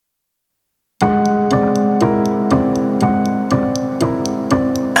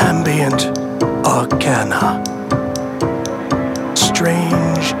Montana.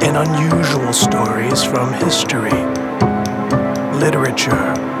 Strange and unusual stories from history,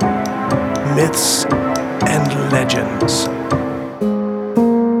 literature, myths, and legends.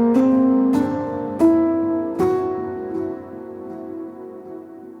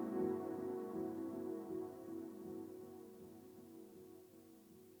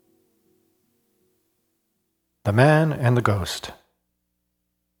 The Man and the Ghost.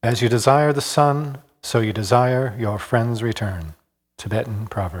 As you desire the sun, so you desire your friend's return. Tibetan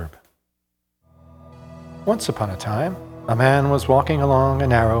proverb. Once upon a time, a man was walking along a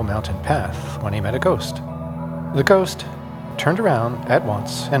narrow mountain path when he met a ghost. The ghost turned around at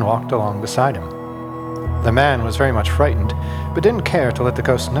once and walked along beside him. The man was very much frightened, but didn't care to let the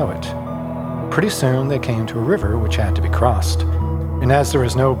ghost know it. Pretty soon they came to a river which had to be crossed, and as there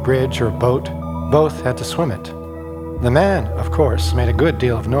was no bridge or boat, both had to swim it. The man, of course, made a good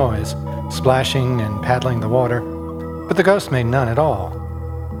deal of noise, splashing and paddling the water, but the ghost made none at all.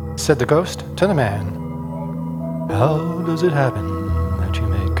 Said the ghost to the man, "How does it happen that you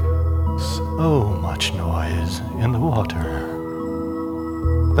make so much noise in the water?"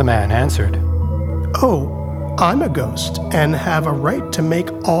 The man answered, "Oh, I'm a ghost and have a right to make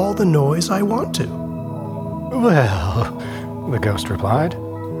all the noise I want to." "Well," the ghost replied,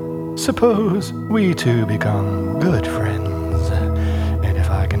 "suppose we two become good friends, and if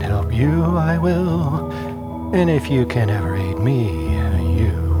I can help you, I will, and if you can ever aid me,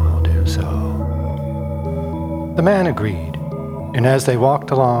 you will do so." The man agreed, and as they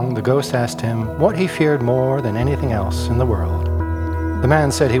walked along, the ghost asked him what he feared more than anything else in the world. The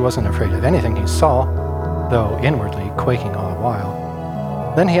man said he wasn't afraid of anything he saw, though inwardly quaking all the while.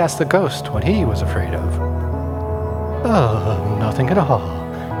 Then he asked the ghost what he was afraid of. "Oh, nothing at all,"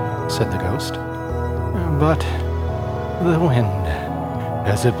 said the ghost, "but the wind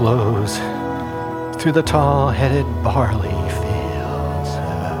as it blows through the tall-headed barley fields."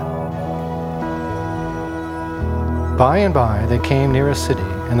 By and by they came near a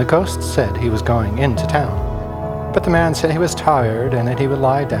city, and the ghost said he was going into town. But the man said he was tired and that he would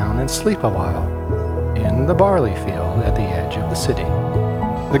lie down and sleep a while in the barley field at the edge of the city.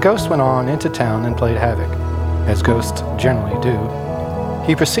 The ghost went on into town and played havoc, as ghosts generally do.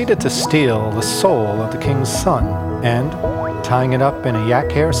 He proceeded to steal the soul of the king's son and, tying it up in a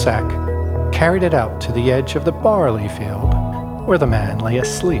yak hair sack, carried it out to the edge of the barley field where the man lay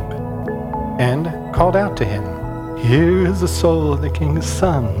asleep, and called out to him, "Here is the soul of the king's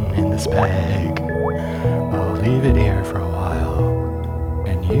son in this bag. I'll leave it here for a while,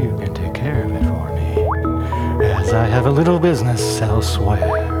 and you can take care of it for me, as I have a little business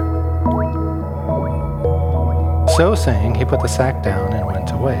elsewhere." So saying, he put the sack down and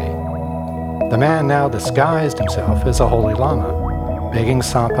went away. The man now disguised himself as a holy lama, begging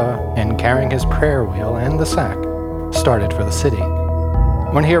Sampa and carrying his prayer wheel and the sack, started for the city.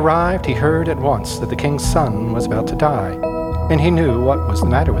 When he arrived, he heard at once that the king's son was about to die, and he knew what was the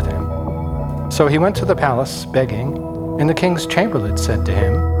matter with him. So he went to the palace begging, and the king's chamberlain said to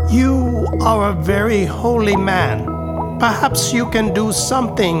him, "You are a very holy man. Perhaps you can do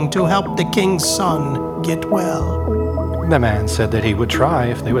something to help the king's son get well." The man said that he would try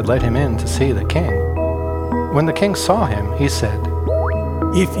if they would let him in to see the king. When the king saw him, he said,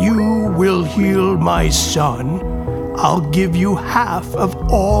 "If you will heal my son, I'll give you half of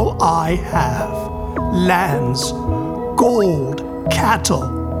all I have. Lands, gold,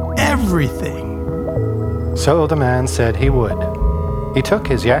 cattle, everything." So the man said he would. He took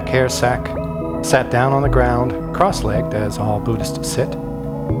his yak hair sack, sat down on the ground, cross-legged as all Buddhists sit,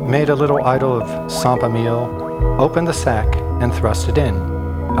 made a little idol of sampa meal, opened the sack and thrust it in,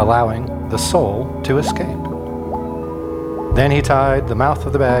 allowing the soul to escape. Then he tied the mouth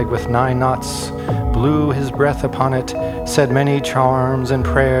of the bag with 9 knots, blew his breath upon it, said many charms and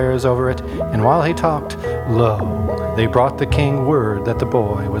prayers over it, and while he talked, lo, they brought the king word that the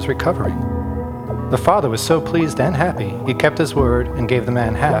boy was recovering. The father was so pleased and happy, he kept his word and gave the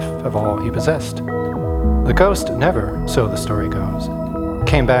man half of all he possessed. The ghost never, so the story goes,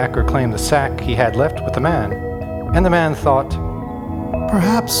 came back or claimed the sack he had left with the man, and the man thought,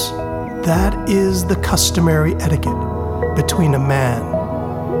 Perhaps that is the customary etiquette between a man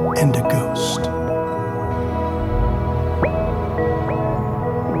and a ghost.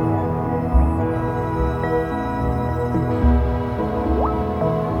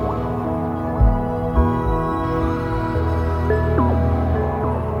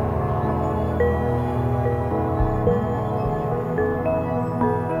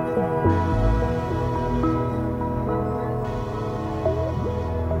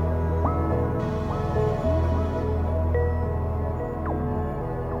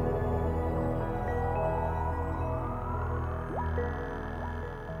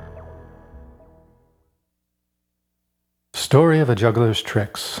 Story of a Juggler's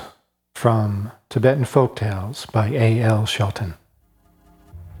Tricks from Tibetan Folktales by A. Shelton.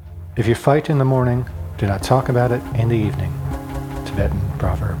 If you fight in the morning, do not talk about it in the evening. Tibetan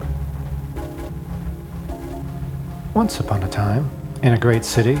proverb. Once upon a time, in a great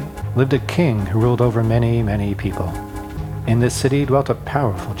city, lived a king who ruled over many, many people. In this city dwelt a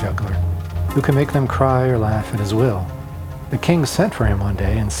powerful juggler who could make them cry or laugh at his will. The king sent for him one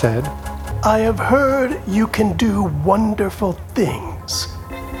day and said, I have heard you can do wonderful things,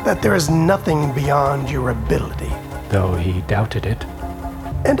 that there is nothing beyond your ability. though he doubted it.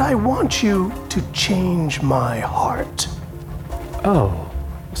 And I want you to change my heart. Oh,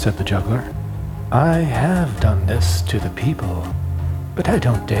 said the juggler, I have done this to the people, but I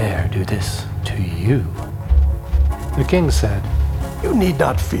don't dare do this to you. The king said, You need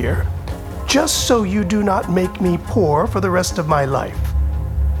not fear, just so you do not make me poor for the rest of my life.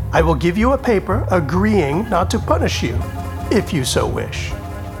 I will give you a paper agreeing not to punish you, if you so wish.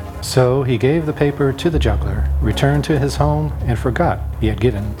 So he gave the paper to the juggler, returned to his home, and forgot he had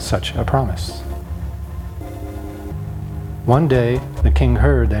given such a promise. One day, the king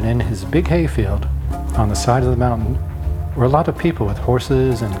heard that in his big hayfield, on the side of the mountain, were a lot of people with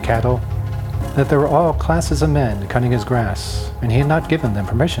horses and cattle, that there were all classes of men cutting his grass, and he had not given them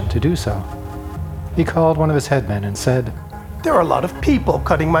permission to do so. He called one of his headmen and said, There are a lot of people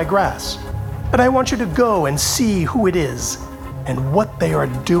cutting my grass, and I want you to go and see who it is and what they are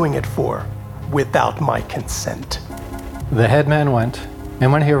doing it for without my consent. The headman went,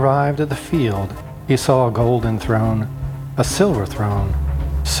 and when he arrived at the field, he saw a golden throne, a silver throne,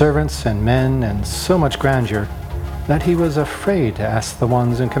 servants and men, and so much grandeur that he was afraid to ask the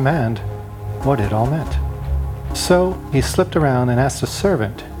ones in command what it all meant. So he slipped around and asked a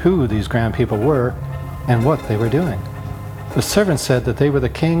servant who these grand people were and what they were doing. The servant said that they were the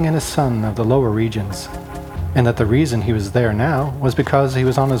king and his son of the lower regions, and that the reason he was there now was because he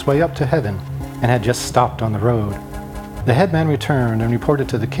was on his way up to heaven and had just stopped on the road. The headman returned and reported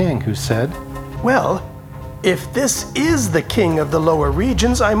to the king, who said, Well, if this is the king of the lower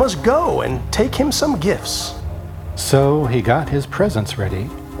regions, I must go and take him some gifts. So he got his presents ready,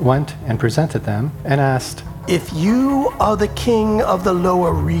 went and presented them, and asked, If you are the king of the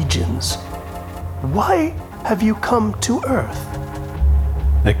lower regions, why have you come to earth?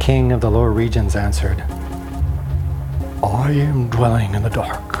 The king of the lower regions answered, I am dwelling in the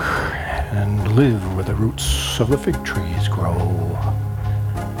dark and live where the roots of the fig trees grow.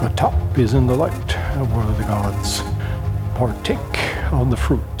 The top is in the light where the gods partake of the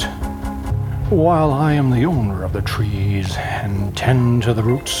fruit, while I am the owner of the trees and tend to the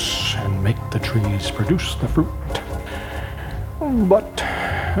roots and make the trees produce the fruit. But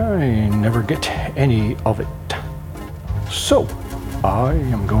I never get any of it. So I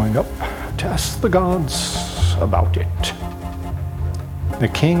am going up to ask the gods about it. The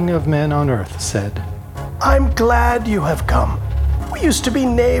king of men on earth said, I'm glad you have come. We used to be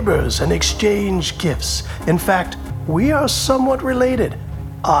neighbors and exchange gifts. In fact, we are somewhat related.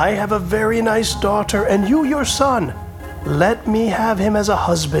 I have a very nice daughter, and you your son. Let me have him as a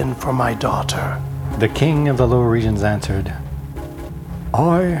husband for my daughter. The king of the lower regions answered,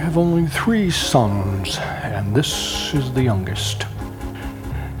 I have only 3 sons, and this is the youngest.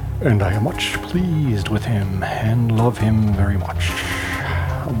 And I am much pleased with him and love him very much.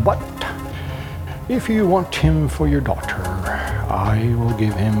 But if you want him for your daughter, I will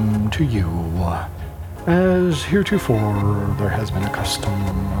give him to you, as heretofore there has been a custom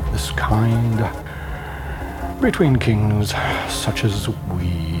of this kind between kings such as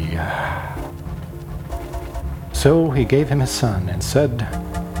we. So he gave him his son and said,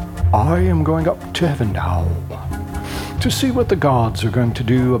 I am going up to heaven now to see what the gods are going to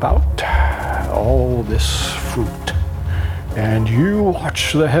do about all this fruit. And you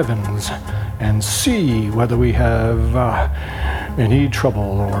watch the heavens and see whether we have any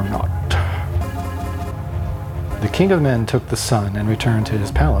trouble or not. The king of men took the son and returned to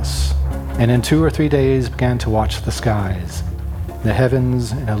his palace, and in 2 or 3 days began to watch the skies. The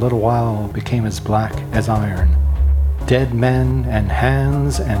heavens in a little while became as black as iron. Dead men and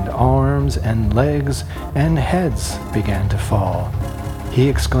hands and arms and legs and heads began to fall. He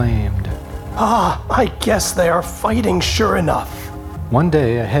exclaimed, I guess they are fighting sure enough. One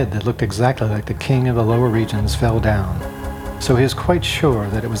day a head that looked exactly like the king of the lower regions fell down. So he was quite sure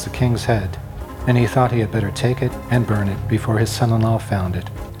that it was the king's head, and he thought he had better take it and burn it before his son-in-law found it,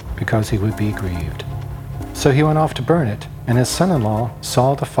 because he would be grieved. So he went off to burn it, and his son-in-law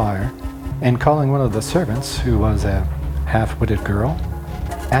saw the fire, and calling one of the servants, who was a half-witted girl,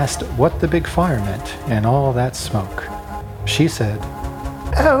 asked what the big fire meant and all that smoke. She said,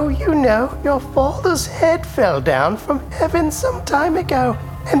 Oh, you know, your father's head fell down from heaven some time ago,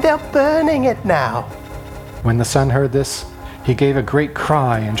 and they're burning it now. When the son heard this, he gave a great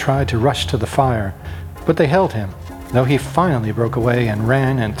cry and tried to rush to the fire, but they held him, though he finally broke away and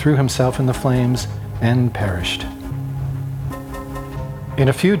ran and threw himself in the flames and perished. In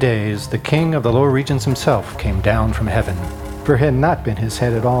a few days, the king of the lower regions himself came down from heaven, for it had not been his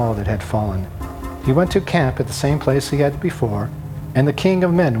head at all that had fallen. He went to camp at the same place he had before, and the king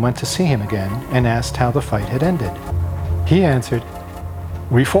of men went to see him again and asked how the fight had ended. He answered,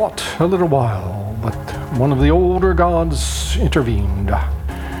 "We fought a little while, but one of the older gods intervened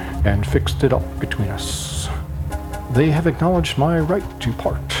and fixed it up between us. They have acknowledged my right to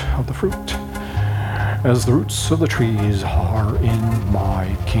part of the fruit, as the roots of the trees are in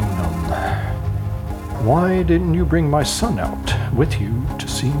my kingdom. Why didn't you bring my son out with you to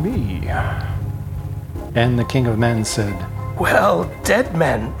see me?" And the king of men said, Well, dead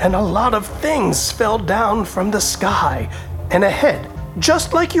men and a lot of things fell down from the sky, and a head,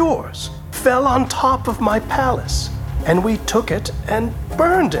 just like yours, fell on top of my palace, and we took it and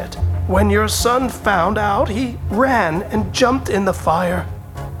burned it. When your son found out, he ran and jumped in the fire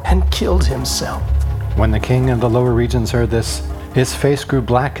and killed himself. When the king of the lower regions heard this, his face grew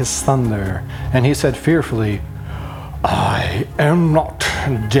black as thunder, and he said fearfully, "I am not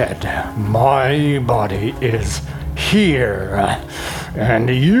dead. My body is here, and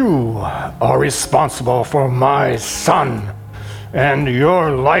you are responsible for my son, and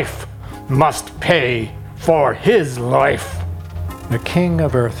your life must pay for his life." The king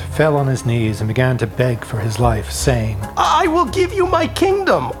of earth fell on his knees and began to beg for his life, saying, I will give you my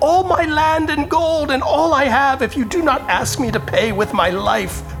kingdom, all my land and gold, and all I have if you do not ask me to pay with my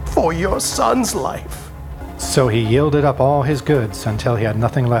life for your son's life. So he yielded up all his goods until he had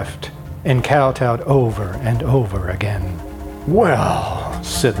nothing left, and kowtowed over and over again. "Well,"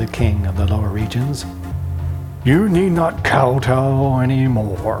 said the king of the lower regions, "you need not kowtow any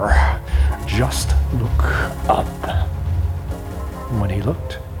more. Just look up." When he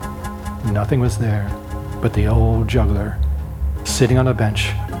looked, nothing was there but the old juggler, sitting on a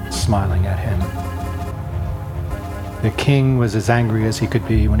bench, smiling at him. The king was as angry as he could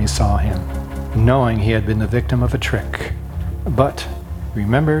be when he saw him, knowing he had been the victim of a trick, but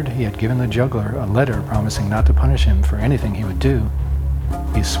remembered he had given the juggler a letter promising not to punish him for anything he would do.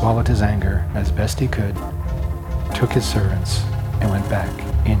 He swallowed his anger as best he could, took his servants, and went back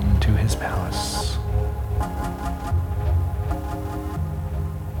into his palace.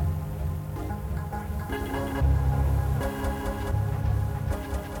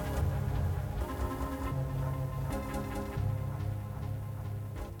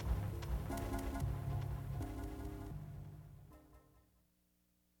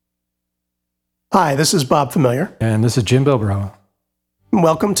 Hi, this is Bob Familiar. And this is Jim Billbrough.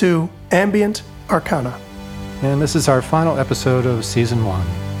 Welcome to Ambient Arcana. And this is our final episode of Season 1.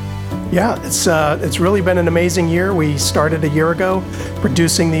 Yeah, it's really been an amazing year. We started a year ago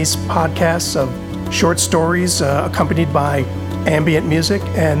producing these podcasts of short stories accompanied by ambient music,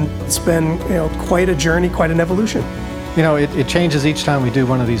 and it's been quite a journey, quite an evolution. It changes each time we do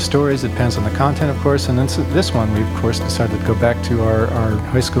one of these stories. It depends on the content, of course, and this one we, of course, decided to go back to our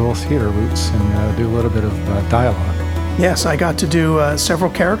high school theater roots and do a little bit of dialogue. Yes, I got to do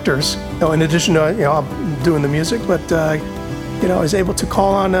several characters, in addition to doing the music, but I was able to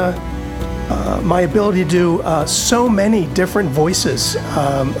call on my ability to do so many different voices.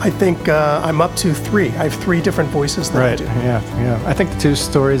 I think I'm up to 3. I have 3 different voices that I do. Yeah. I think the 2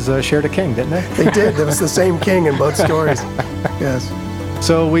 stories shared a king, didn't they? They did. There was the same king in both stories. Yes.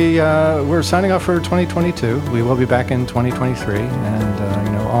 So we're signing off for 2022. We will be back in 2023,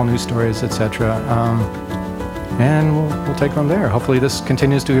 and all new stories, etc. And we'll take from there. Hopefully this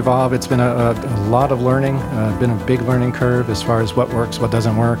continues to evolve. It's been a lot of learning, been a big learning curve as far as what works, what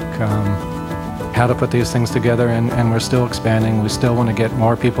doesn't work, how to put these things together, and we're still expanding. We still want to get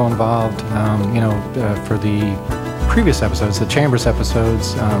more people involved. For the previous episodes, the Chambers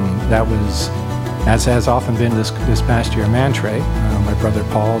episodes, that was, as has often been this past year, Mantray, my brother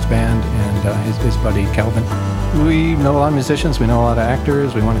Paul's band, and his buddy Kelvin. We know a lot of musicians, we know a lot of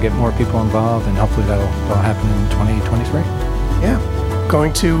actors, we want to get more people involved, and hopefully that'll happen in 2023. Yeah,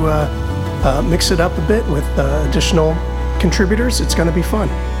 going to mix it up a bit with additional contributors. It's going to be fun.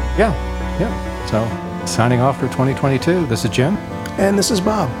 Yeah. So, signing off for 2022, this is Jim. And this is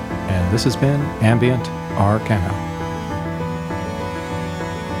Bob. And this has been Ambient Arcana.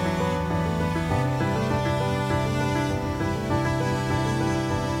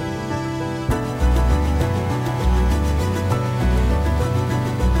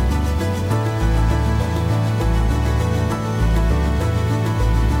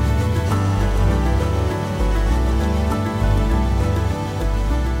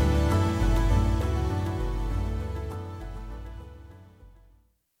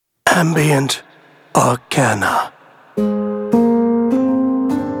 Ambient Arcana.